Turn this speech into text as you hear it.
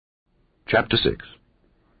Chapter 6.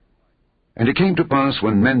 And it came to pass,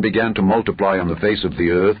 when men began to multiply on the face of the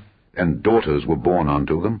earth, and daughters were born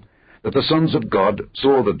unto them, that the sons of God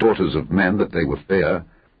saw the daughters of men that they were fair,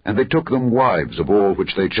 and they took them wives of all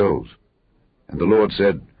which they chose. And the Lord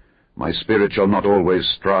said, My spirit shall not always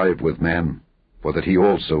strive with man, for that he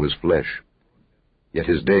also is flesh. Yet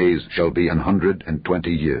his days shall be 120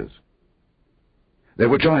 years. There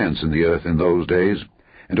were giants in the earth in those days,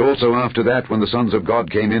 and also after that, when the sons of God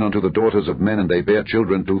came in unto the daughters of men, and they bare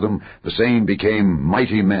children to them, the same became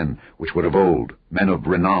mighty men, which were of old, men of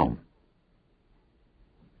renown.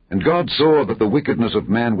 And God saw that the wickedness of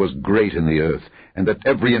man was great in the earth, and that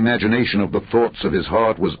every imagination of the thoughts of his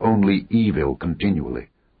heart was only evil continually.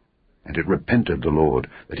 And it repented the Lord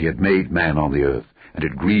that he had made man on the earth, and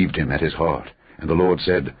it grieved him at his heart. And the Lord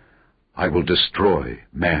said, I will destroy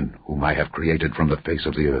man whom I have created from the face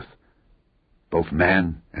of the earth, both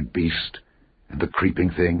man and beast, and the creeping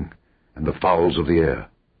thing, and the fowls of the air,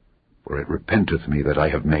 for it repenteth me that I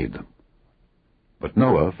have made them. But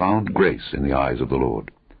Noah found grace in the eyes of the Lord.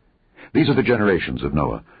 These are the generations of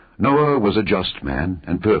Noah. Noah was a just man,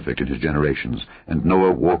 and perfect in his generations, and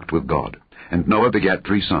Noah walked with God. And Noah begat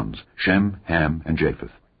 3 sons, Shem, Ham, and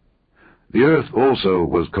Japheth. The earth also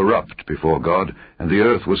was corrupt before God, and the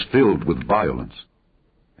earth was filled with violence.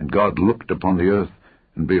 And God looked upon the earth,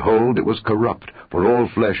 and behold, it was corrupt, for all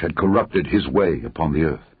flesh had corrupted his way upon the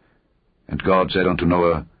earth. And God said unto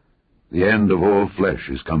Noah, The end of all flesh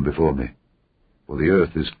is come before me, for the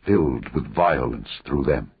earth is filled with violence through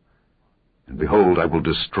them. And behold, I will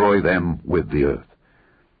destroy them with the earth.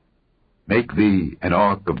 Make thee an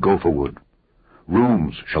ark of gopher wood.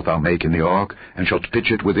 Rooms shalt thou make in the ark, and shalt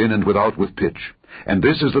pitch it within and without with pitch. And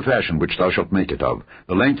this is the fashion which thou shalt make it of.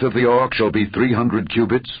 The length of the ark shall be 300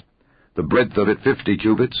 cubits, the breadth of it 50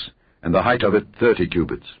 cubits, and the height of it 30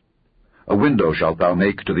 cubits. A window shalt thou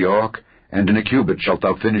make to the ark, and in a cubit shalt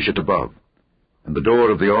thou finish it above. And the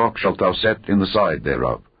door of the ark shalt thou set in the side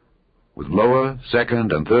thereof. With lower,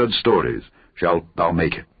 second, and third stories shalt thou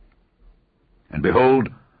make it. And behold,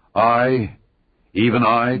 I, even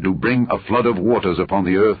I, do bring a flood of waters upon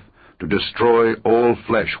the earth, to destroy all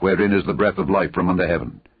flesh wherein is the breath of life from under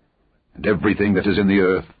heaven. And everything that is in the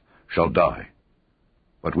earth shall die.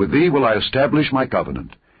 But with thee will I establish my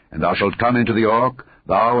covenant, and thou shalt come into the ark,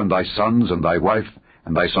 thou and thy sons and thy wife,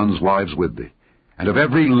 and thy sons' wives with thee. And of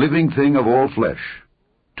every living thing of all flesh,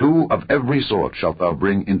 2 of every sort shalt thou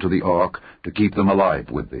bring into the ark, to keep them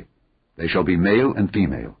alive with thee. They shall be male and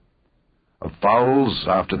female. Of fowls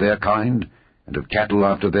after their kind, and of cattle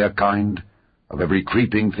after their kind, of every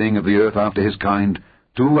creeping thing of the earth after his kind,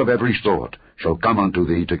 2 of every sort shall come unto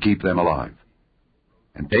thee, to keep them alive.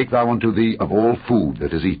 And take thou unto thee of all food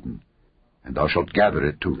that is eaten, and thou shalt gather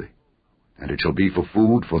it to thee, and it shall be for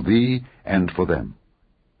food for thee and for them.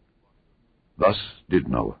 Thus did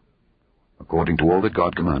Noah. According to all that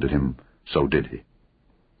God commanded him, so did he.